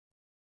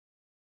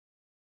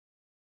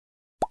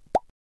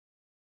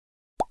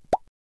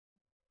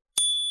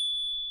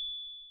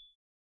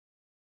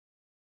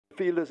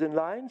fielders in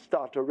line.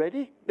 Starter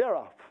ready. They're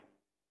off.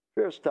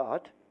 Fair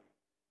start.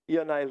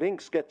 E&I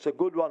Lynx gets a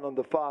good one on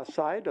the far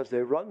side as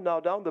they run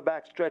now down the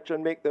back stretch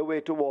and make their way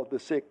toward the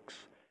 6.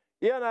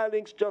 E&I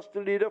Lynx just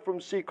the leader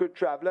from Secret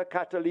Traveler.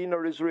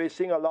 Catalina is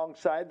racing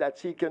alongside.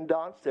 That's He Can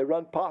Dance. They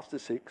run past the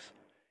 6.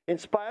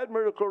 Inspired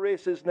Miracle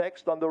races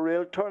next on the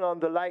rail. Turn on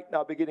the Light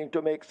now beginning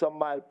to make some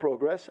mild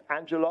progress.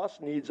 Angelos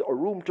needs a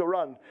room to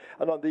run.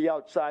 And on the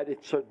outside,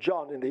 it's Sir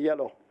John in the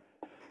yellow.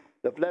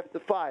 They've left the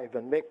 5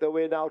 and make their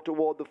way now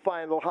toward the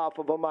final half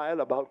of a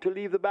mile, about to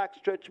leave the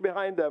backstretch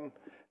behind them.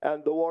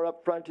 And the war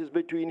up front is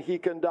between He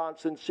Can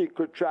Dance and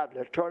Secret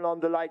Traveler. Turn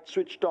on the Light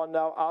switched on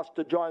now, asked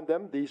to join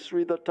them. These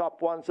 3 the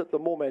top ones at the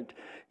moment.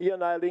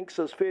 E&I Lynx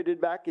has faded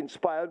back.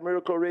 Inspired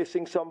Miracle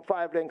racing some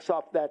 5 lengths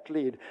off that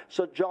lead.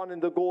 Sir John in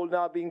the goal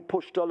now being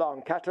pushed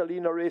along.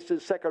 Catalina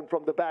races second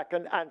from the back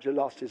and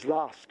Angelos is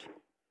last.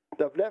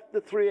 They've left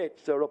the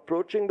 3/8. They're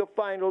approaching the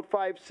final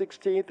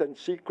 5/16 and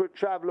Secret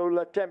Traveler will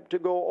attempt to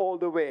go all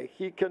the way.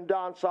 He Can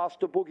Dance,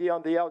 asked to boogie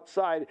on the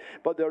outside,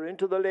 but they're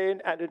into the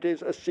lane and it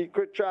is a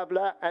Secret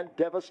Traveler and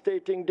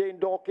devastating Dane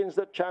Dawkins,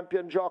 the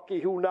champion jockey,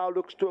 who now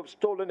looks to have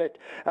stolen it.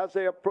 As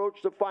they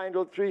approach the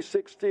final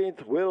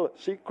 3/16, will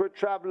Secret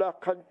Traveler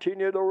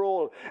continue the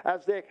roll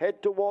as they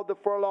head toward the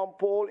furlong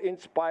pole?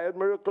 Inspired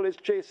Miracle is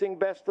chasing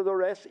best of the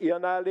rest.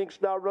 E&I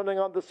Lynx now running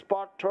on the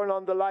spot. Turn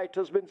on the Light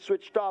has been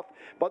switched off,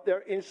 but they're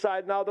inside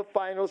now the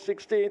final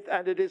 16th,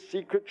 and it is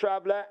Secret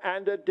Traveler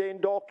and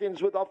Dane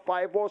Dawkins with a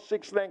 5 or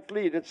 6 length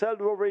lead. It's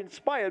held over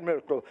Inspired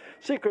Miracle.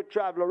 Secret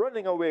Traveler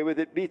running away with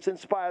it, beats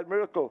Inspired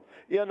Miracle.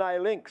 E&I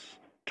Lynx,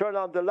 Turn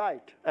on the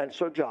Light, and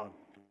Sir John.